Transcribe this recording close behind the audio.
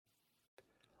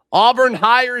Auburn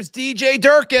hires DJ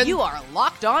Durkin. You are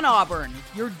Locked On Auburn,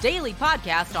 your daily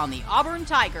podcast on the Auburn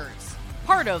Tigers.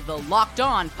 Part of the Locked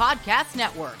On Podcast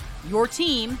Network, your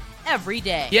team every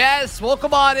day. Yes,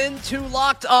 welcome on into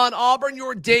Locked On Auburn,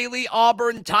 your daily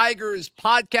Auburn Tigers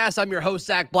podcast. I'm your host,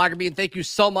 Zach Blackerby, and thank you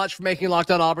so much for making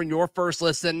Locked On Auburn your first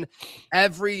listen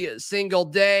every single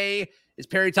day. Is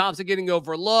Perry Thompson getting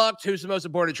overlooked? Who's the most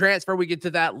important transfer? We get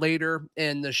to that later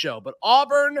in the show. But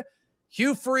Auburn,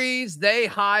 Hugh Freeze, they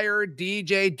hired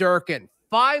DJ Durkin.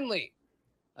 Finally,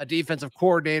 a defensive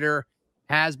coordinator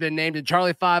has been named. And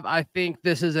Charlie Five, I think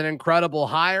this is an incredible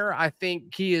hire. I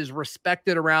think he is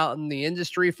respected around the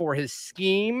industry for his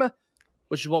scheme,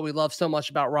 which is what we love so much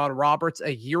about Ron Roberts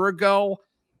a year ago.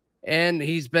 And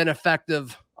he's been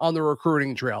effective on the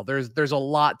recruiting trail. There's a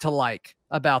lot to like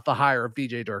about the hire of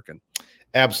DJ Durkin.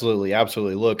 Absolutely.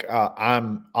 Absolutely.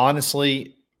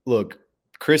 Look,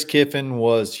 Chris Kiffin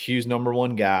was Hugh's number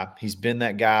one guy. He's been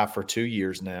that guy for 2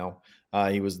 years now.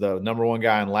 He was the number one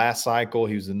guy in last cycle.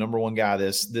 He was the number one guy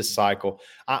this cycle.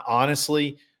 I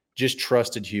honestly just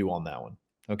trusted Hugh on that one.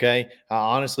 Okay. I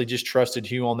honestly just trusted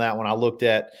Hugh on that one. I looked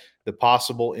at the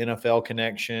possible NFL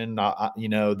connection,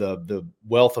 the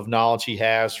wealth of knowledge he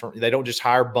has. They don't just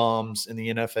hire bums in the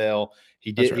NFL.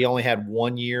 He did. Right. He only had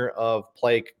 1 year of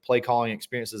play calling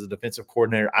experience as a defensive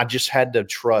coordinator. I just had to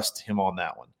trust him on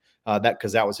that one.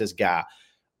 Because that was his guy.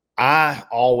 I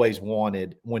always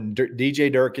wanted, when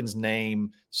DJ Durkin's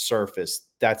name surfaced,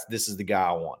 this is the guy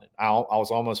I wanted. I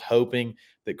was almost hoping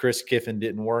that Chris Kiffin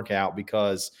didn't work out,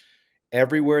 because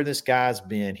everywhere this guy's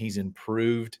been, he's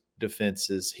improved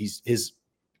defenses. He's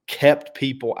kept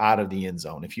people out of the end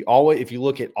zone. If you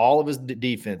look at all of his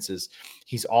defenses,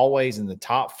 he's always in the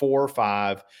top 4 or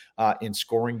 5 in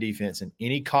scoring defense in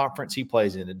any conference he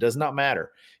plays in. It does not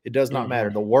matter. It does not matter.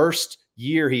 The worst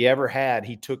year he ever had,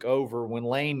 he took over when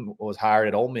Lane was hired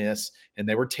at Ole Miss, and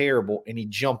they were terrible, and he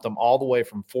jumped them all the way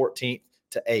from 14th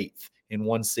to 8th in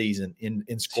one season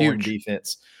in scoring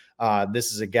defense.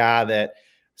 This is a guy that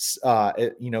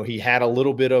he had a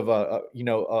little bit of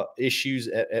issues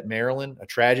at Maryland, a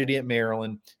tragedy at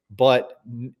Maryland, but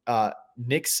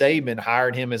Nick Saban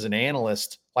hired him as an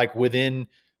analyst like within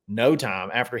no time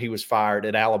after he was fired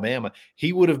at Alabama.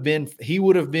 He would have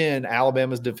been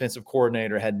Alabama's defensive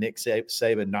coordinator had Nick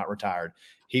Saban not retired.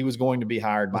 He was going to be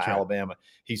hired by Alabama.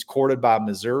 He's courted by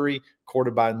Missouri,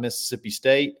 courted by Mississippi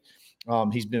State.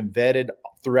 He's been vetted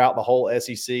throughout the whole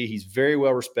SEC. He's very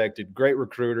well respected, great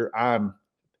recruiter. I'm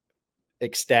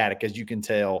ecstatic, as you can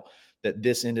tell, that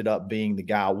this ended up being the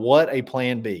guy. What a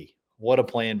plan B. What a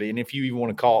plan B. And if you even want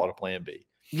to call it a plan B.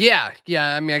 Yeah.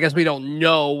 I mean, I guess we don't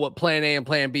know what plan A and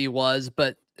plan B was,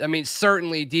 but I mean,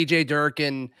 certainly DJ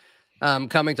Durkin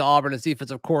coming to Auburn as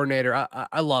defensive coordinator.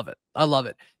 I love it. I love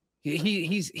it.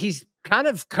 He's kind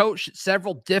of coached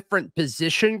several different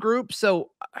position groups.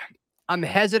 So I'm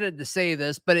hesitant to say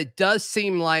this, but it does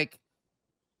seem like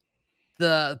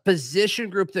the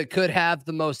position group that could have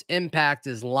the most impact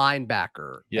is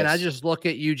linebacker. Yes. And I just look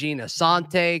at Eugene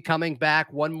Asante coming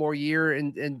back one more year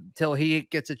until he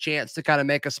gets a chance to kind of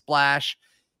make a splash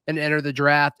and enter the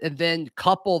draft. And then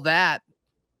couple that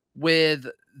with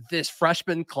this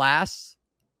freshman class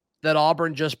that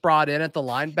Auburn just brought in at the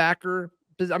linebacker.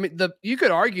 I mean, you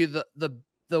could argue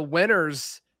the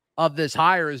winners of this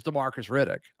hire is DeMarcus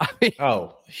Riddick. I mean,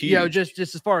 huge. Just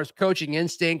as far as coaching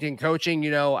instinct and coaching,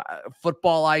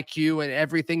 football IQ and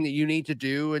everything that you need to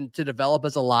do and to develop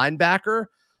as a linebacker.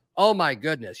 Oh my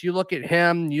goodness. You look at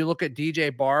him, you look at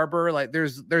DJ Barber, like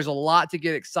there's a lot to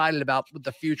get excited about with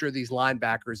the future of these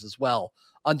linebackers as well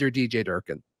under DJ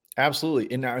Durkin. Absolutely.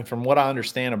 And from what I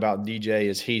understand about DJ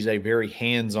is he's a very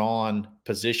hands-on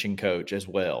position coach as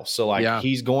well. So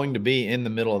he's going to be in the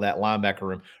middle of that linebacker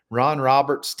room. Ron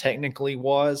Roberts technically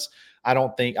was. I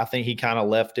think he kind of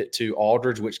left it to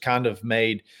Aldridge, which kind of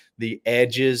made the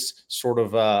edges sort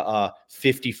of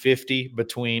 50-50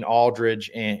 between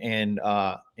Aldridge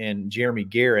and Jeremy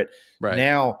Garrett. Right.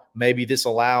 Now, maybe this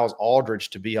allows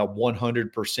Aldridge to be a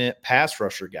 100% pass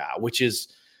rusher guy, which is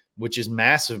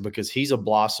massive because he's a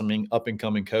blossoming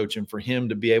up-and-coming coach. And for him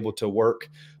to be able to work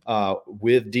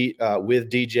with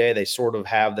DJ, they sort of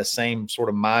have the same sort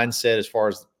of mindset as far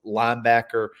as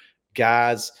linebacker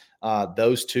guys.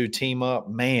 Those two team up,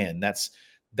 man,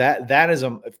 that is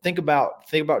think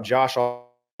about Josh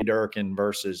Durkin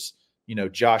versus,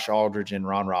 Josh Aldridge and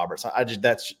Ron Roberts. I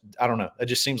don't know. It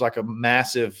just seems like a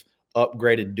massive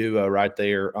upgraded duo right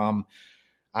there.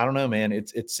 I don't know, man.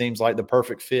 It seems like the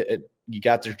perfect fit. You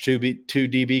got their two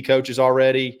DB coaches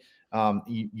already. And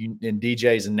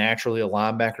DJ is naturally a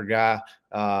linebacker guy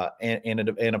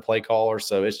and a play caller.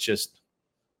 So it's just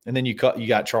And then you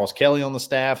got Charles Kelly on the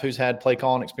staff who's had play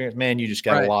calling experience. Man, you just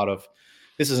got Right. a lot of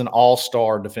 – this is an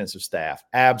all-star defensive staff.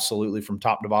 Absolutely, from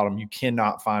top to bottom, you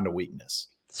cannot find a weakness.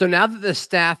 So now that the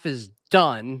staff is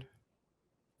done,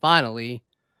 finally,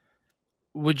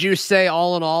 would you say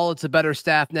all in all it's a better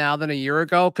staff now than a year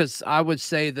ago? Because I would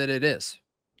say that it is.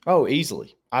 Oh,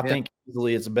 easily. I think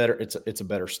easily it's a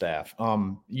better staff.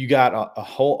 You got a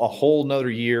whole another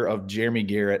year of Jeremy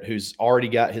Garrett, who's already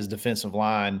got his defensive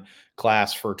line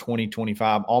class for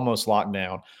 2025 almost locked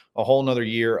down. A whole nother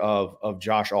year of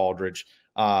Josh Aldridge,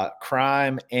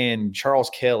 Crime and Charles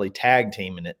Kelly tag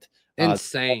teaming it.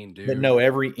 Insane, dude. That know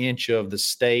every inch of the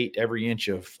state, every inch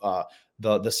of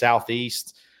the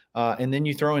Southeast. And then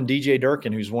you throw in DJ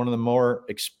Durkin, who's one of the more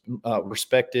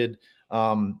respected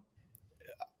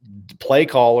play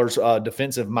callers,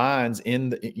 defensive minds in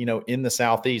the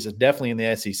Southeast, definitely in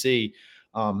the SEC.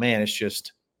 Man, it's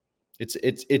just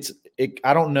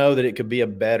I don't know that it could be a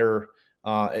better.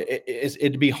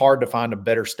 It'd be hard to find a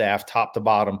better staff, top to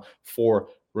bottom, for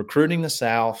recruiting the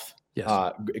South.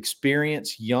 Yes.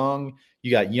 Experience, young.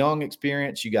 You got young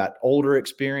experience. You got older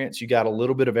experience. You got a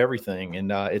little bit of everything,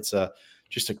 and it's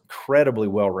just incredibly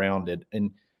well-rounded. And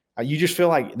you just feel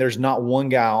like there's not one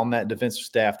guy on that defensive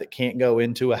staff that can't go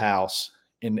into a house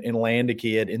and land a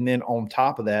kid, and then on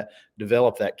top of that,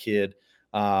 develop that kid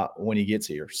when he gets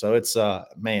here. So it's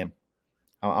man,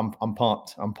 I'm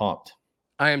pumped. I'm pumped.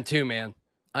 I am too, man.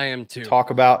 I am too.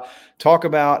 Talk about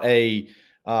a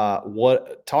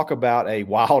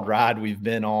wild ride we've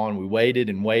been on. We waited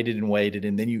and waited and waited,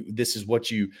 and then this is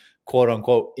what you quote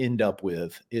unquote end up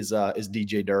with is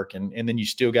DJ Durkin, and then you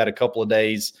still got a couple of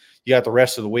days. You got the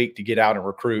rest of the week to get out and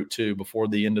recruit too before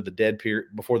the end of the dead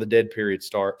period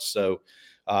starts. So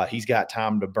he's got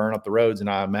time to burn up the roads, and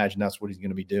I imagine that's what he's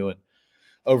going to be doing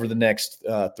over the next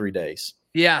 3 days.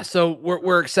 Yeah, so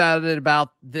we're excited about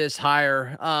this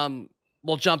hire.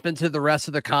 We'll jump into the rest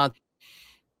of the content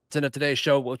of today's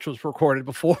show, which was recorded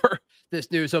before this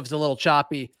news, so if it's a little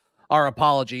choppy, our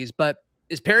apologies. But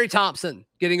is Perry Thompson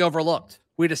getting overlooked?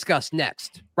 We discuss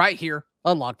next, right here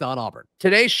on Locked On Auburn.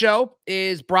 Today's show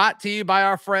is brought to you by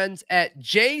our friends at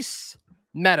Jace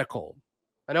Medical.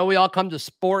 I know we all come to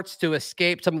sports to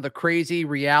escape some of the crazy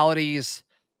realities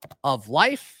of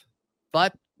life,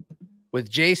 but with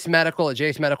Jace Medical at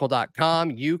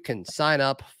jacemedical.com, you can sign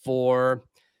up for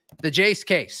the Jace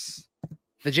case.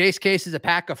 The Jace case is a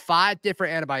pack of 5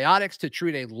 different antibiotics to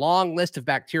treat a long list of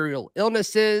bacterial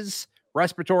illnesses,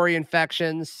 respiratory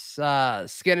infections,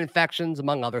 skin infections,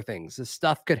 among other things. This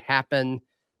stuff could happen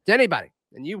to anybody,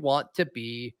 and you want to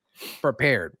be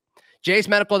prepared.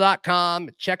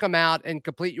 jacemedical.com. Check them out and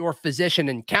complete your physician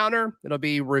encounter. It'll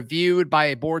be reviewed by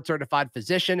a board-certified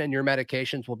physician, and your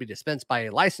medications will be dispensed by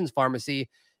a licensed pharmacy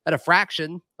at a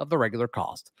fraction of the regular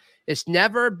cost. It's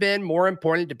never been more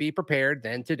important to be prepared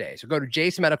than today. So go to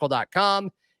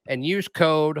jacemedical.com and use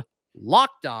code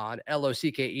LOCKEDON,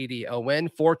 LOCKEDON,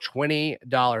 for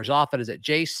 $20 off. It is at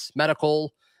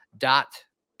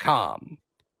jacemedical.com.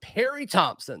 Perry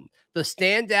Thompson, the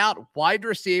standout wide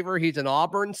receiver. He's an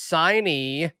Auburn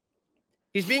signee.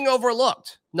 He's being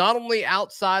overlooked, not only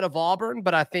outside of Auburn,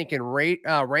 but I think in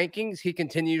rankings, he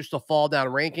continues to fall down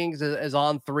rankings as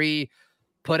On3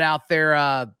 put out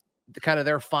their kind of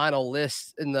their final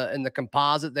list in the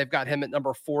composite. They've got him at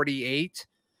number 48.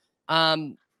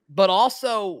 But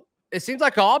also, it seems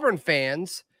like Auburn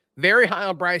fans very high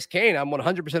on Bryce Cain. I'm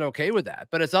 100% okay with that.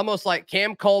 But it's almost like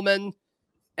Cam Coleman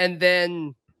and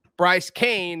then Bryce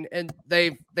Cain, and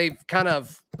they've kind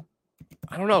of,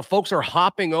 I don't know, folks are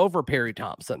hopping over Perry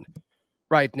Thompson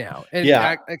right now. And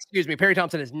excuse me, Perry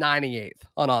Thompson is 98th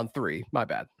on On3. My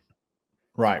bad.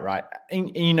 Right.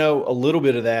 And a little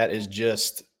bit of that is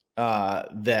just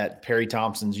that Perry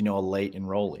Thompson's, a late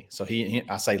enrollee. So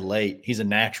I say late, he's a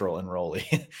natural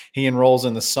enrollee. He enrolls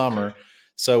in the summer.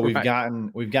 So we've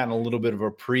gotten a little bit of a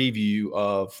preview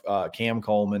of Cam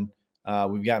Coleman.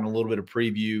 We've gotten a little bit of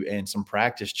preview and some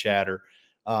practice chatter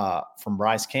from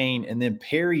Bryce Cain. And then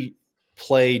Perry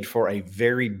played for a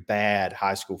very bad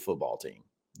high school football team.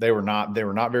 They were not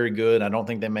very good. I don't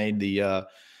think they made the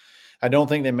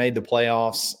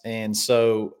playoffs. And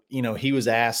so, he was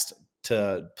asked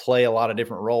to play a lot of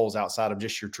different roles outside of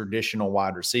just your traditional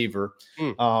wide receiver.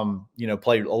 Played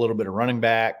a little bit of running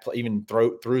back, even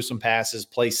threw some passes,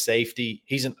 play safety.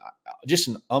 He's just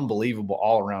an unbelievable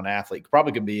all-around athlete.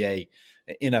 Probably could be a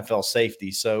NFL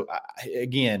safety. So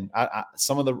again,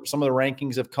 some of the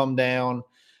rankings have come down.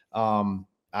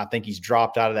 I think he's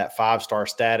dropped out of that 5-star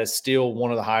status. Still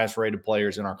one of the highest rated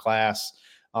players in our class.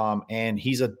 And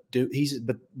he's a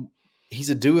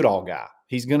do-it-all guy.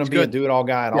 He's going to be a do-it-all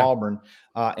guy at Auburn,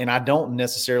 and I don't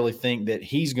necessarily think that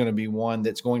he's going to be one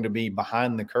that's going to be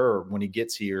behind the curve when he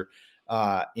gets here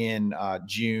in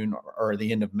June or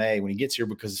the end of May when he gets here,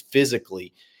 because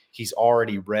physically he's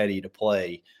already ready to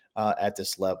play at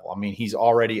this level. I mean, he's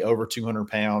already over 200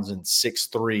 pounds and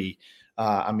 6'3".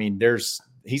 I mean,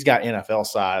 he's got NFL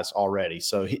size already.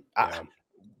 So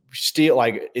still,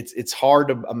 like, it's hard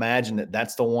to imagine that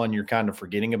that's the one you're kind of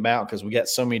forgetting about, because we got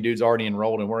so many dudes already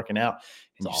enrolled and working out,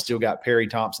 and you still got Perry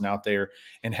Thompson out there,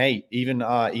 and hey, even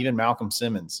Malcolm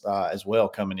Simmons as well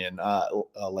coming in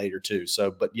later too.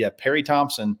 So, but yeah, Perry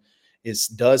Thompson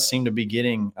does seem to be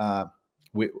getting.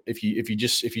 If you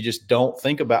just don't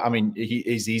think about, I mean,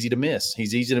 he's easy to miss.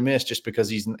 He's easy to miss just because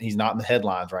he's not in the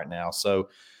headlines right now. So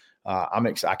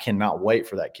I cannot wait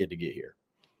for that kid to get here.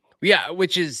 Yeah,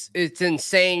 it's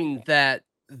insane that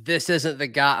this isn't the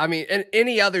guy. I mean, in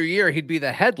any other year, he'd be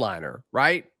the headliner,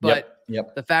 right? But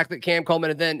the fact that Cam Coleman,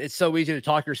 and then it's so easy to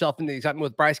talk yourself into the excitement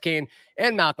with Bryce Cain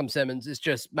and Malcolm Simmons. It's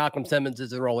just Malcolm Simmons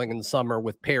is enrolling in the summer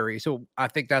with Perry. So I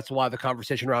think that's why the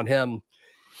conversation around him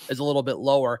is a little bit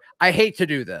lower. I hate to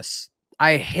do this.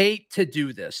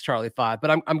 Charlie Five, but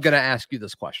I'm going to ask you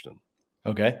this question.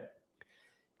 Okay.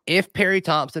 If Perry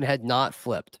Thompson had not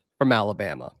flipped from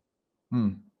Alabama,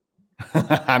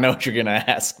 I know what you're going to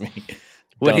ask me.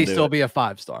 Would he still be a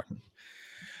 5-star?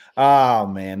 Oh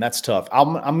man, that's tough.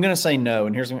 I'm going to say no.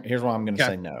 And here's why I'm going to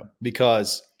say no,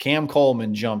 because Cam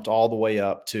Coleman jumped all the way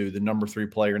up to the number 3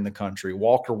 player in the country.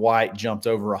 Walker White jumped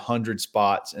over 100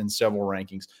 spots in several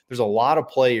rankings. There's a lot of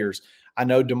players. I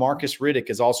know DeMarcus Riddick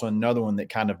is also another one that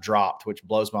kind of dropped, which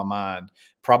blows my mind.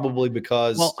 Probably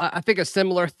because, well, I think a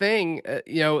similar thing,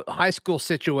 high school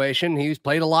situation, he's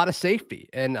played a lot of safety,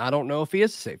 and I don't know if he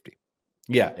is a safety.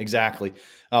 Yeah, exactly.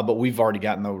 But we've already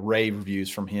gotten the rave reviews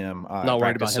from him. Not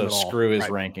worried about him at all. Screw his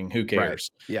ranking. Who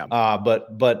cares? Right. Yeah.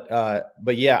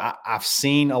 But yeah, I've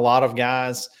seen a lot of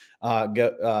guys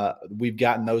we've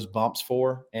gotten those bumps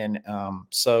for, and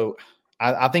so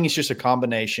I think it's just a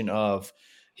combination of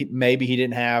maybe he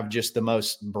didn't have just the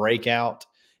most breakout.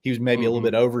 He was maybe a little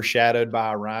bit overshadowed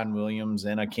by Ryan Williams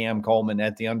and a Cam Coleman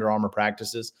at the Under Armour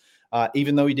practices,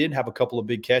 even though he did have a couple of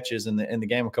big catches in the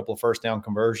game, a couple of first down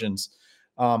conversions.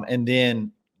 And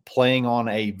then playing on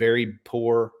a very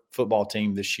poor football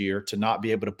team this year to not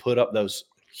be able to put up those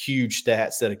huge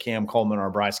stats that a Cam Coleman or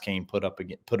Bryce Cain put up.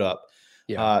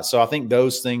 Yeah. So I think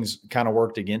those things kind of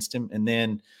worked against him. And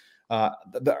then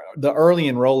the early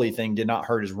enrollee thing did not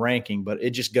hurt his ranking, but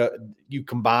it just you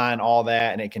combine all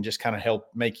that and it can just kind of help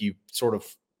make you sort of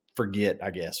forget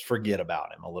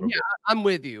about him a little bit. I'm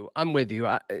with you.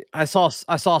 I saw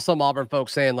some Auburn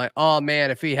folks saying like, oh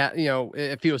man, if he had,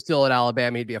 if he was still at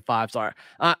Alabama, he'd be a 5-star.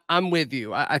 I'm with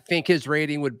you. I think his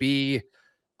rating would be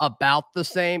about the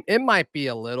same. It might be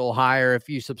a little higher if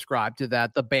you subscribe to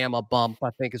that. The Bama bump,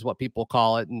 I think, is what people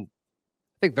call it. And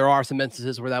I think there are some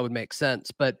instances where that would make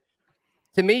sense. But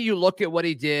to me, you look at what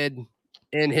he did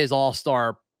in his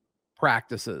all-star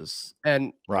practices,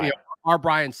 and our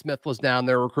Brian Smith was down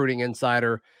there, recruiting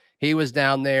insider. He was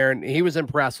down there and he was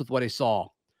impressed with what he saw.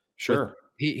 Sure.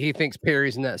 He thinks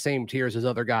Perry's in that same tier as his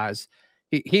other guys.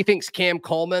 He thinks Cam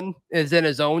Coleman is in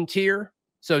his own tier.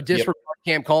 So disregard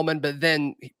Cam Coleman, but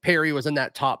then Perry was in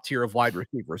that top tier of wide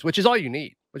receivers, which is all you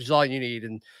need.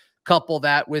 And couple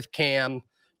that with Cam,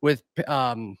 with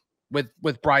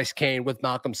Bryce Cain, with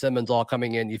Malcolm Simmons all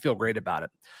coming in, you feel great about it.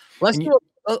 Let's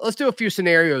do a few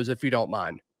scenarios if you don't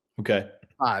mind. Okay.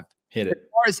 5. Hit it. As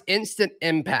far as instant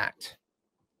impact,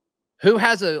 who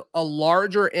has a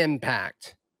larger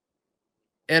impact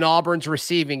in Auburn's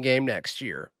receiving game next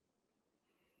year?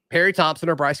 Perry Thompson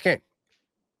or Bryce Cain?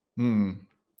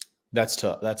 That's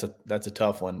tough. That's a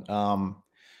tough one.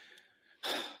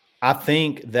 I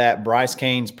think that Bryce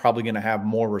Cain's probably going to have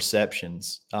more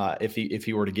receptions if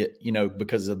he were to get,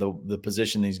 because of the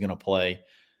position he's going to play.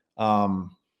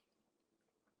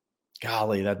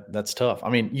 Golly, that's tough. I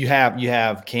mean, you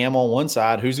have Cam on one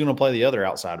side. Who's going to play the other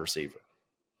outside receiver?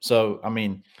 So, I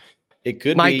mean, it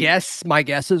could my be. My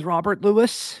guess is Robert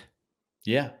Lewis.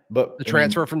 Yeah, but the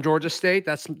transfer from Georgia State.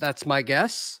 That's my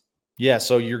guess. Yeah,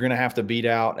 so you're going to have to beat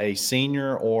out a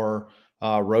senior or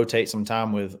rotate some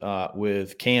time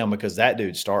with Cam, because that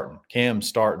dude's starting. Cam's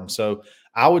starting. So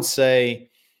I would say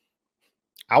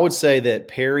that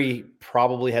Perry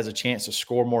probably has a chance to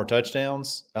score more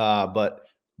touchdowns, but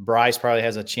Bryce probably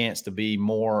has a chance to be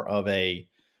more of a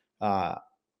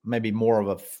maybe more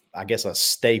of a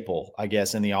staple,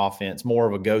 in the offense, more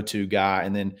of a go-to guy.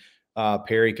 And then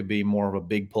Perry could be more of a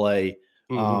big play,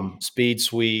 speed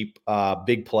sweep,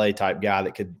 big play type guy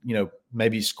that could,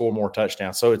 maybe score more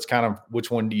touchdowns. So it's kind of which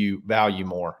one do you value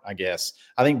more, I guess.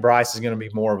 I think Bryce is going to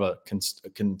be more of a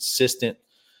consistent,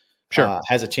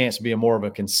 has a chance to be a more of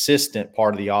a consistent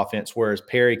part of the offense, whereas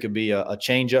Perry could be a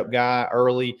change-up guy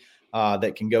early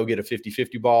that can go get a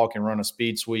 50-50 ball, can run a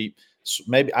speed sweep. So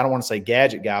maybe I don't want to say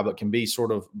gadget guy, but can be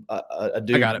sort of a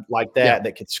dude like that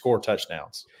that could score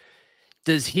touchdowns.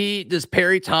 Does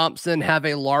Perry Thompson have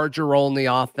a larger role in the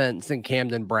offense than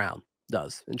Camden Brown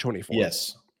does in 24?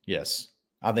 Yes.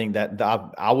 I think that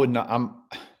I would not.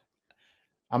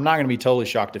 I'm not going to be totally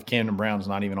shocked if Camden Brown's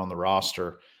not even on the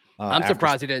roster. I'm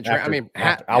surprised he didn't. I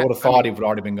would have thought he would have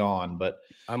already been gone, but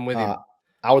I'm with you.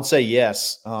 I would say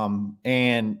yes.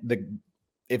 And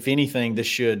if anything,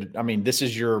 this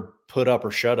is your put up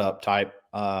or shut up type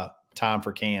time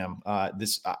for Cam.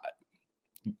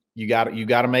 You got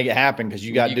to make it happen because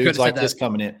you got dudes like this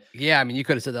coming in. Yeah, I mean, you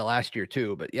could have said that last year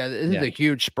too, but this is a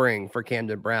huge spring for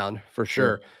Camden Brown for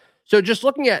sure. So just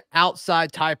looking at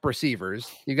outside type receivers,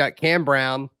 you got Cam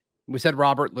Brown. We said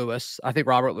Robert Lewis. I think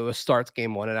Robert Lewis starts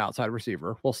game 1 at outside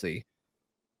receiver. We'll see.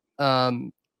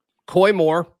 Coy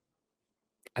Moore.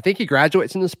 I think he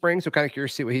graduates in the spring, so kind of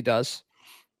curious to see what he does.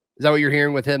 Is that what you're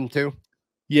hearing with him too?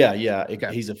 Yeah.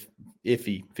 Okay. He's a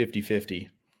iffy 50-50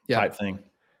 type thing.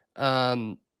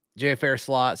 JFR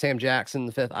slot, Sam Jackson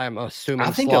the 5th. I'm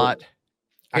assuming slot.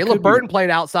 Caleb Burton played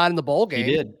outside in the bowl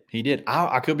game. He did.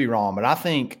 I could be wrong, but I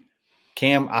think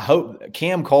I hope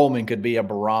Cam Coleman could be a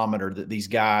barometer that these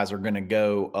guys are going to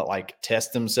go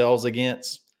test themselves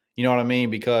against. You know what I mean?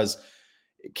 Because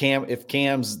if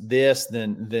Cam's this,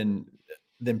 then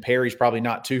Perry's probably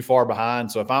not too far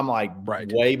behind. So if I'm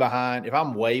way behind, if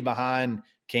I'm way behind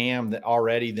Cam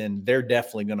already, then they're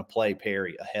definitely going to play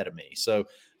Perry ahead of me. So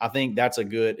I think that's a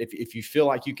good, if you feel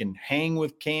like you can hang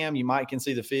with Cam, you might can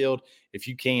see the field. If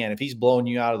he's blowing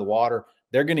you out of the water,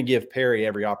 they're going to give Perry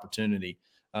every opportunity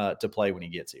to play when he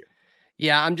gets here.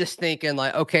 Yeah. I'm just thinking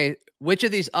okay, which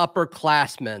of these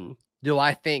upperclassmen do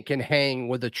I think can hang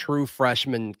with a true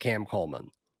freshman Cam Coleman?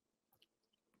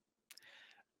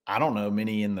 I don't know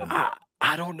many in the.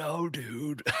 I don't know,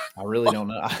 dude. I really don't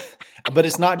know. But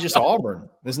it's not just Auburn.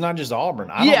 It's not just Auburn.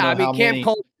 Cam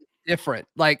Coleman is different.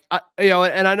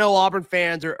 And I know Auburn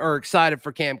fans are excited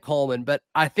for Cam Coleman, but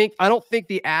I don't think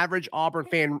the average Auburn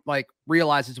fan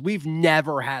realizes we've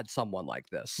never had someone like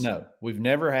this. No, we've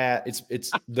never had.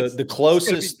 It's the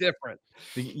closest. Different.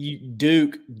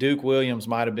 Duke Williams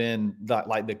might have been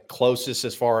the closest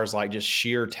as far as just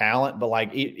sheer talent,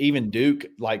 but even Duke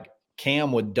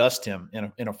Cam would dust him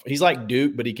he's like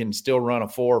Duke, but he can still run a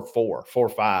 4.4,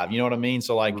 4.5. You know what I mean?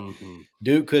 So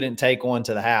Duke couldn't take one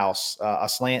to the house, a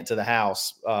slant to the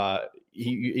house.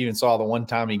 He even saw the one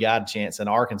time he got a chance in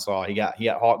Arkansas, he got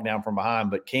hawked down from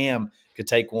behind, but Cam could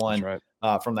take one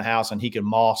from the house and he could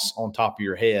moss on top of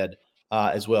your head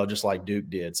as well, just like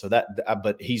Duke did. So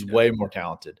but he's way more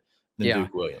talented than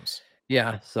Duke Williams.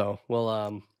 Yeah. So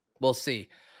we'll see.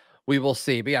 We will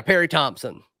see. But Perry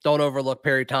Thompson. Don't overlook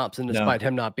Perry Thompson despite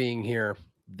him not being here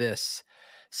this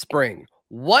spring.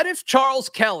 What if Charles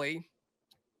Kelly,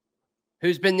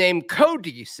 who's been named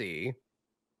co-DC,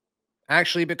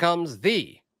 actually becomes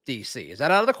the DC? Is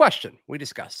that out of the question? We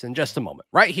discuss in just a moment,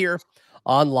 right here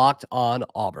on Locked on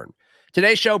Auburn.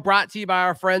 Today's show brought to you by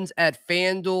our friends at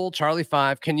FanDuel Charlie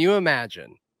 5. Can you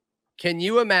imagine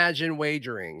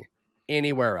wagering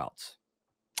anywhere else?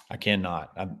 I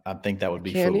cannot. I think that would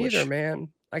be foolish. Can't either, man.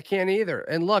 I can't either.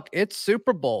 And look, it's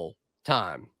Super Bowl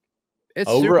time. It's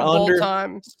over Super Bowl under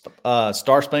time.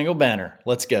 Star Spangled Banner.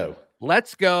 Let's go.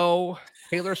 Let's go.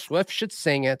 Taylor Swift should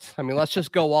sing it. I mean, let's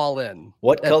just go all in.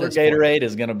 What color Gatorade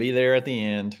is going to be there at the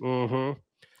end? Mm-hmm.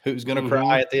 Who's going to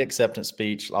cry at the acceptance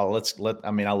speech? I love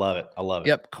it. I love it.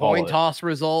 Yep. Coin toss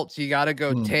results. You got to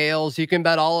go tails. You can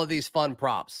bet all of these fun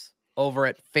props over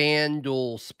at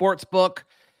FanDuel Sportsbook.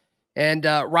 And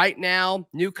right now,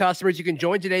 new customers, you can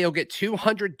join today. You'll get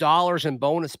 $200 in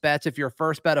bonus bets if your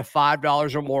first bet of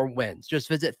 $5 or more wins. Just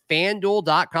visit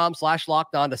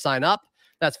FanDuel.com/lockedon to sign up.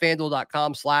 That's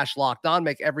FanDuel.com/lockedon.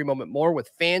 Make every moment more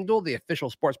with FanDuel, the official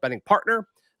sports betting partner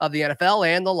of the NFL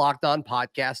and the Locked On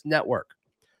Podcast Network.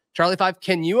 Charlie 5,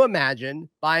 can you imagine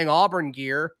buying Auburn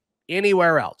gear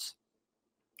anywhere else?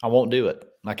 I won't do it.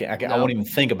 I won't even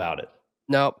think about it.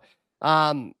 Nope.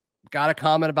 Got a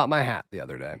comment about my hat the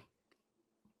other day.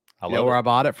 I know where I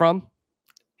bought it from?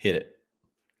 Hit it.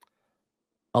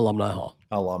 Alumni Hall.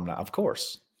 Alumni, of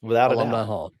course. Without Alumni a doubt.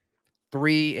 Hall.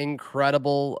 3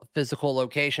 incredible physical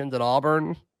locations at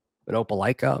Auburn, in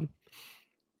Opelika,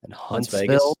 and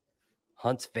Huntsville.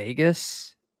 Hunts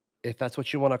Vegas, if that's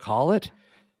what you want to call it.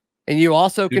 And you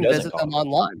also can visit them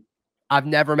online. I've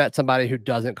never met somebody who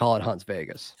doesn't call it Hunts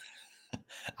Vegas.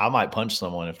 I might punch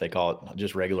someone if they call it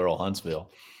just regular old Huntsville.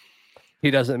 He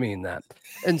doesn't mean that.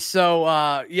 And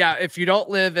so, yeah, if you don't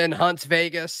live in Hunts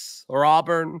Vegas or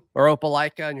Auburn or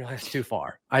Opelika, and you're like, it's too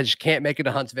far, I just can't make it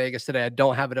to Hunts Vegas today. I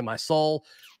don't have it in my soul.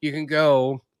 You can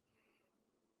go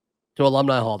to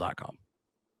alumnihall.com.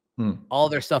 All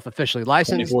their stuff officially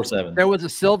licensed. 24/7. There was a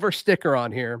silver sticker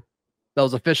on here that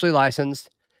was officially licensed,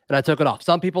 and I took it off.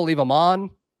 Some people leave them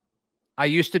on. I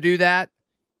used to do that,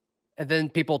 and then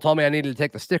people told me I needed to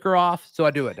take the sticker off, so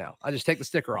I do it now. I just take the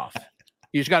sticker off.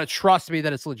 You just got to trust me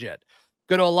that it's legit.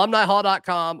 Go to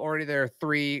alumnihall.com. Already there are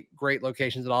 3 great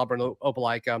locations in Auburn,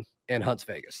 Opelika, and Hunts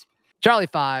Vegas. Charlie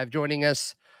 5 joining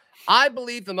us. I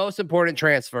believe the most important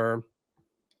transfer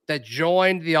that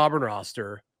joined the Auburn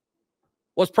roster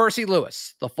was Percy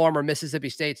Lewis, the former Mississippi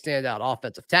State standout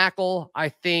offensive tackle. I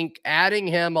think adding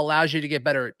him allows you to get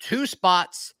better at 2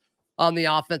 spots on the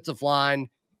offensive line,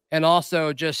 and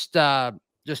also just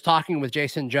talking with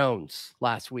Jason Jones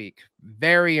last week,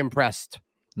 very impressed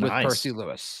with Percy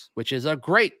Lewis, which is a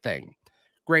great thing.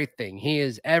 Great thing. He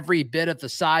is every bit of the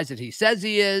size that he says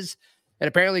he is, and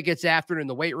apparently gets after it in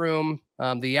the weight room.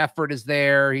 The effort is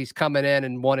there. He's coming in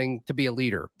and wanting to be a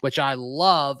leader, which I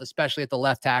love, especially at the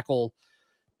left tackle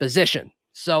position.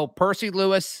 So Percy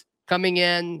Lewis coming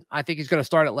in, I think he's going to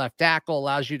start at left tackle,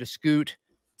 allows you to scoot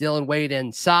Dylan Wade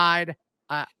inside.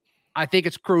 I think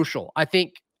it's crucial. I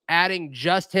think adding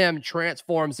just him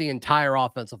transforms the entire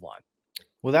offensive line.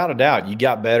 Without a doubt, you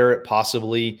got better at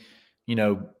possibly, you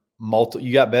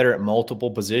got better at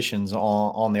multiple positions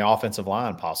on the offensive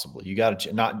line. Possibly, you got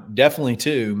to not definitely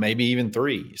 2, maybe even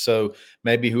 3. So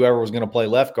maybe whoever was going to play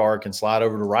left guard can slide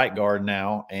over to right guard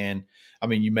now. And I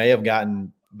mean, you may have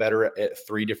gotten better at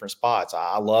 3 different spots.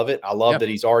 I love it. I love that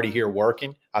he's already here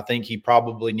working. I think he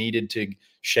probably needed to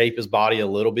shape his body a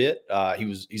little bit.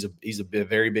 He's a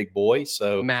very big boy.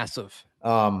 So massive.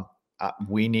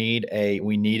 We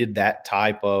needed that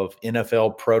type of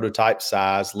NFL prototype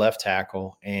size left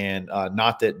tackle, and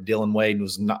not that Dylan Wade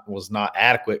was not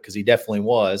adequate, because he definitely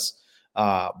was,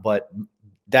 but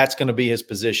that's going to be his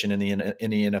position in the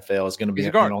NFL, is going to be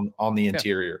on the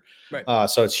interior. Right.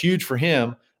 So it's huge for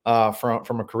him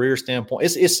from a career standpoint.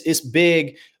 It's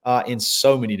big in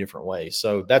so many different ways.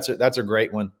 So that's a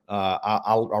great one.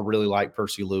 I really like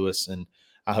Percy Lewis, and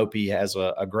I hope he has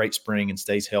a great spring and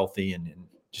stays healthy and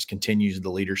just continues the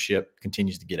leadership,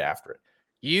 continues to get after it.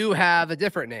 You have a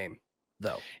different name,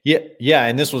 though. Yeah,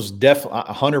 and this was definitely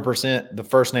 100% the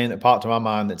first name that popped to my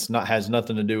mind. Has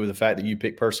nothing to do with the fact that you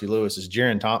picked Percy Lewis. Is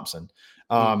Jaron Thompson.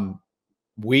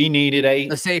 We needed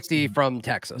the safety from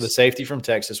Texas. The safety from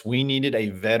Texas. We needed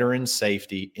a veteran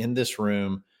safety in this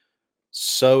room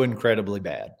so incredibly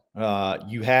bad.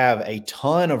 You have a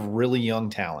ton of really young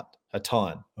talent. A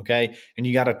ton, okay? And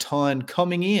you got a ton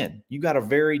coming in. You got a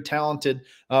very talented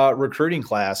recruiting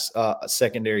class,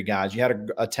 secondary guys. You had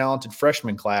a talented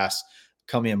freshman class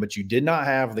come in, but you did not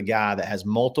have the guy that has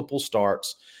multiple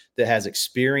starts, that has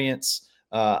experience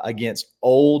against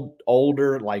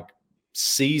older, like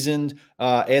seasoned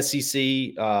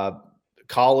SEC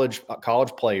college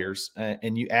players.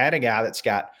 And you add a guy that's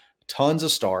got tons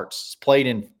of starts, played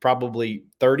in probably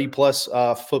 30 plus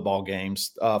football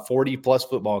games, 40 plus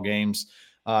football games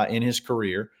in his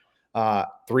career.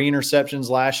 3 interceptions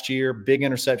last year, big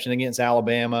interception against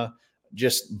Alabama.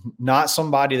 Just not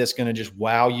somebody that's going to just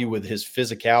wow you with his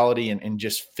physicality and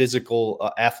just physical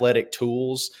athletic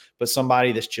tools, but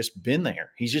somebody that's just been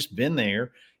there. He's just been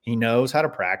there. He knows how to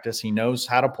practice. He knows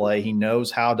how to play. He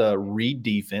knows how to read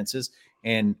defenses.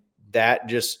 And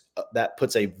that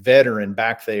puts a veteran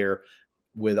back there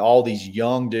with all these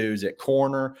young dudes at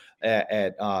corner,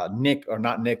 at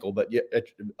not nickel, but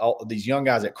all these young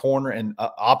guys at corner, and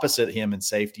opposite him in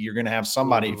safety. You're going to have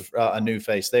somebody, a new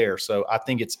face there. So I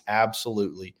think it's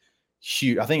absolutely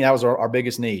huge. I think that was our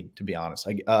biggest need, to be honest.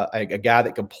 A guy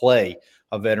that could play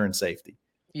a veteran safety.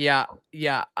 Yeah.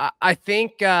 I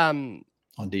think on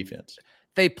defense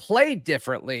they played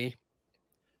differently,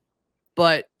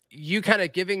 but you kind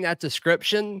of giving that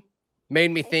description made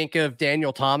me think of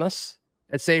Daniel Thomas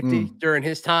at safety during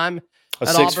his time. A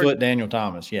 6-foot Daniel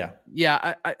Thomas. Yeah.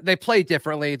 Yeah. They play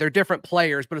differently. They're different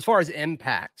players, but as far as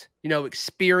impact,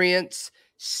 experience,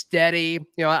 steady,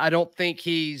 I don't think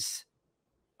he's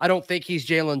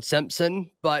Jalen Simpson,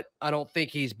 but I don't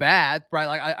think he's bad, right?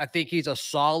 Like I think he's a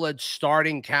solid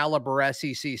starting caliber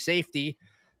SEC safety,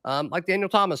 like Daniel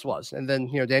Thomas was. And then,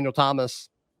 Daniel Thomas,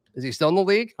 is he still in the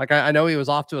league? Like I know he was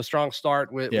off to a strong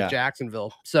start with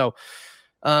Jacksonville. So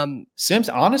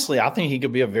Simpson, honestly, I think he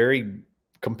could be a very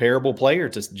comparable player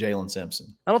to Jalen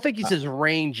Simpson. I don't think he's as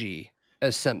rangy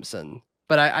as Simpson,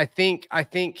 but I think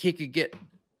he could get.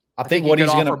 I think what he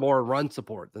he's could going to offer more run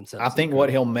support than Simpson. I think what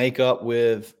he'll make up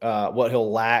with what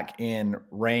he'll lack in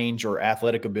range or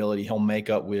athletic ability, he'll make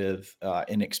up with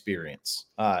in experience.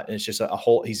 It's just a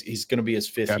whole. He's going to be his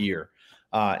fifth year,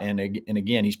 and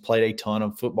again, he's played a ton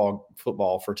of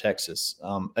football for Texas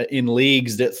in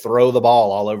leagues that throw the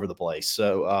ball all over the place.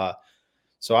 So.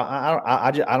 So I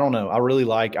don't know. I really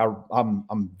like.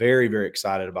 I'm very, very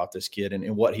excited about this kid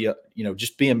and what he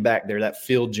just being back there, that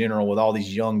field general with all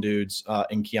these young dudes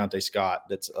in Keontae Scott.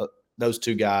 That's those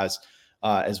two guys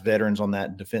as veterans on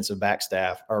that defensive back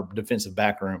staff or defensive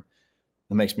back room.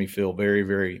 That makes me feel very,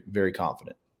 very, very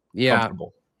confident. Yeah,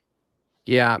 comfortable.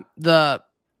 Yeah.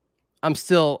 I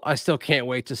still can't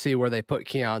wait to see where they put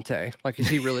Keontae. Like, is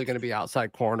he really going to be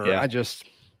outside corner? Yeah. I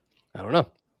don't know.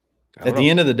 At the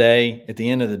end of the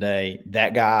day,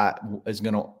 that guy is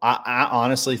going to, I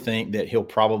honestly think that he'll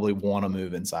probably want to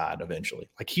move inside eventually.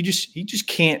 Like he just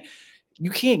can't, you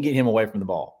can't get him away from the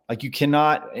ball. Like you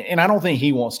cannot, and I don't think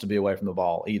he wants to be away from the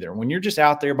ball either. When you're just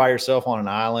out there by yourself on an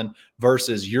island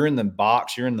versus you're in the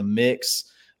box, you're in the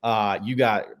mix, you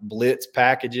got blitz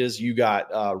packages, you got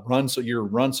your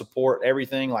run support,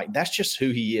 everything. Like that's just who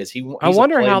he is. I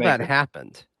wonder how that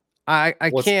happened. I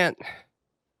can't.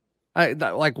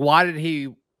 Why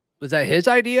did was that his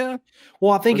idea?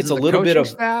 Well, I think it's a little bit of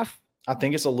staff. I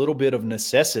think it's a little bit of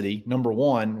necessity. Number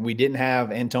one, we didn't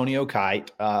have Antonio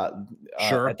Kite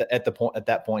sure. at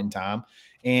that point in time.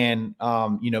 And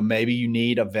maybe you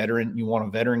need a veteran, you want a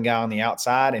veteran guy on the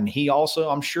outside. And he also,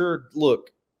 I'm sure,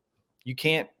 look, you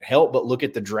can't help but look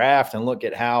at the draft and look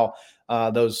at how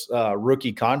those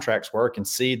rookie contracts work and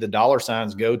see the dollar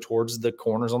signs go towards the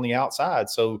corners on the outside.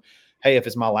 So, hey, if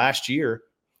it's my last year,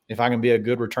 if I can be a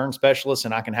good return specialist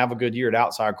and I can have a good year at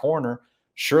outside corner,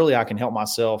 surely I can help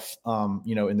myself, in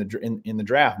the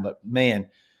draft. But man,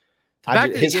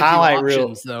 his highlight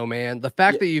reel, though, man, the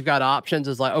fact that you've got options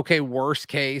is like, okay, worst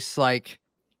case, like,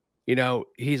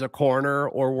 he's a corner,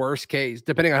 or worst case,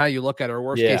 depending on how you look at it, or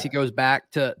worst case, he goes back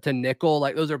to nickel.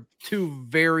 Like those are two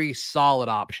very solid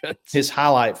options. His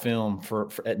highlight film for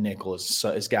at nickel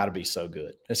it's got to be so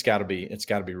good. It's got to be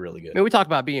really good. I mean, we talk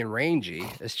about being rangy.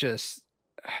 It's just.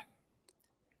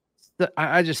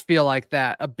 I just feel like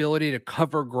that ability to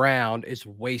cover ground is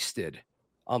wasted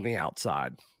on the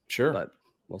outside. Sure. But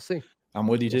we'll see. I'm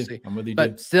with you too.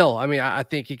 But still, I mean, I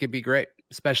think he could be great,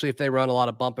 especially if they run a lot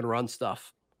of bump and run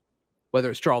stuff, whether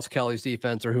it's Charles Kelly's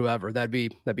defense or whoever. That'd be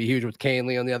huge with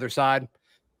Canley on the other side.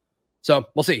 So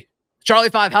we'll see. Charlie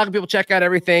 5, how can people check out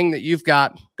everything that you've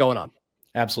got going on?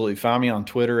 Absolutely. Find me on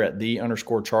Twitter at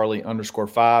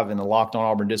 @the_Charlie_5 in the Locked On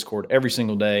Auburn Discord every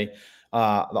single day. The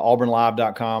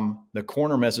auburnlive.com, the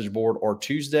corner message board, or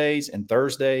Tuesdays and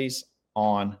Thursdays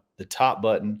on the Top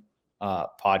Button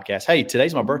podcast. Hey,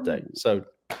 today's my birthday, so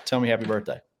tell me happy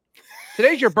birthday.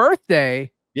 Today's your birthday?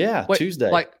 Yeah. Wait,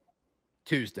 Tuesday. Like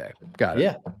Tuesday. Got it.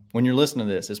 Yeah. When you're listening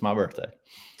to this, it's my birthday.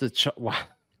 Wow.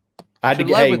 I had to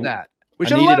get with that. We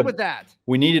should have led with that.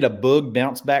 We needed a Boog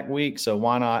bounce back week, so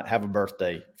why not have a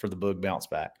birthday for the Boog bounce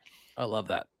back? I love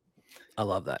that.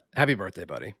 Happy birthday,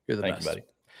 buddy. You're the best. Thank you, buddy.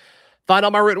 Find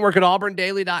all my written work at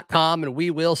auburndaily.com, and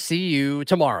we will see you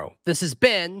tomorrow. This has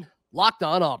been Locked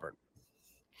On Auburn.